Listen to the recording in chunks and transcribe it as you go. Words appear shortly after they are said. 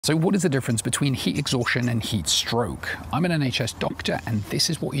So what is the difference between heat exhaustion and heat stroke? I'm an NHS doctor and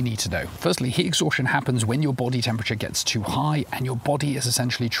this is what you need to know. Firstly, heat exhaustion happens when your body temperature gets too high and your body is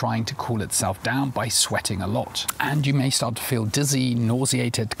essentially trying to cool itself down by sweating a lot. And you may start to feel dizzy,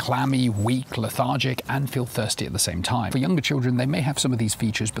 nauseated, clammy, weak, lethargic, and feel thirsty at the same time. For younger children, they may have some of these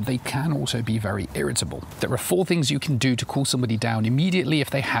features, but they can also be very irritable. There are 4 things you can do to cool somebody down immediately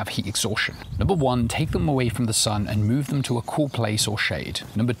if they have heat exhaustion. Number 1, take them away from the sun and move them to a cool place or shade.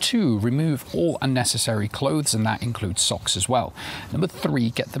 Number 2, remove all unnecessary clothes, and that includes socks as well. Number 3,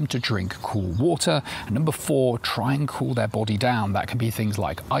 get them to drink cool water. And number 4, try and cool their body down. That can be things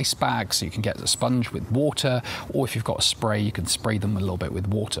like ice bags, so you can get a sponge with water, or if you've got a spray, you can spray them a little bit with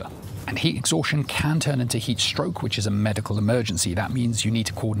water. And heat exhaustion can turn into heat stroke, which is a medical emergency. That means you need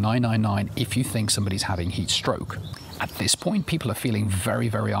to call 999 if you think somebody's having heat stroke. At this point, people are feeling very,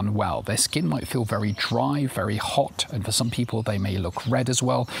 very unwell. Their skin might feel very dry, very hot, and for some people, they may look red as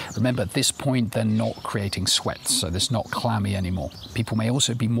well. Remember, at this point, they're not creating sweats, so it's not clammy anymore. People may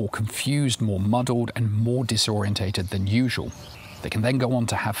also be more confused, more muddled, and more disorientated than usual. They can then go on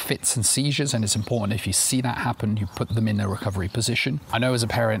to have fits and seizures, and it's important if you see that happen, you put them in a recovery position. I know as a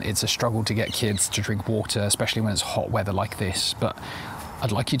parent, it's a struggle to get kids to drink water, especially when it's hot weather like this, but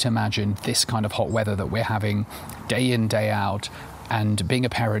I'd like you to imagine this kind of hot weather that we're having day in, day out, and being a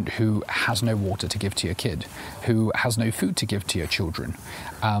parent who has no water to give to your kid, who has no food to give to your children,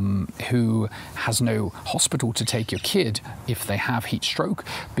 who has no hospital to take your kid if they have heat stroke,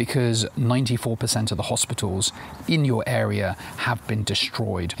 because 94% of the hospitals in your area have been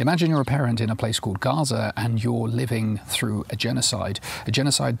destroyed. Imagine you're a parent in a place called Gaza and you're living through a genocide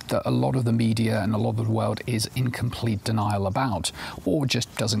that a lot of the media and a lot of the world is in complete denial about, or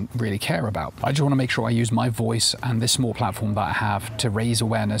just doesn't really care about. I just want to make sure I use my voice and this small platform that I have to raise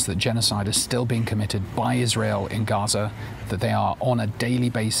awareness that genocide is still being committed by Israel in Gaza, that they are on a daily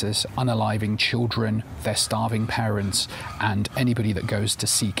basis unaliving children, their starving parents, and anybody that goes to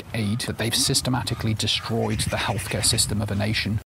seek aid, that they've systematically destroyed the healthcare system of a nation.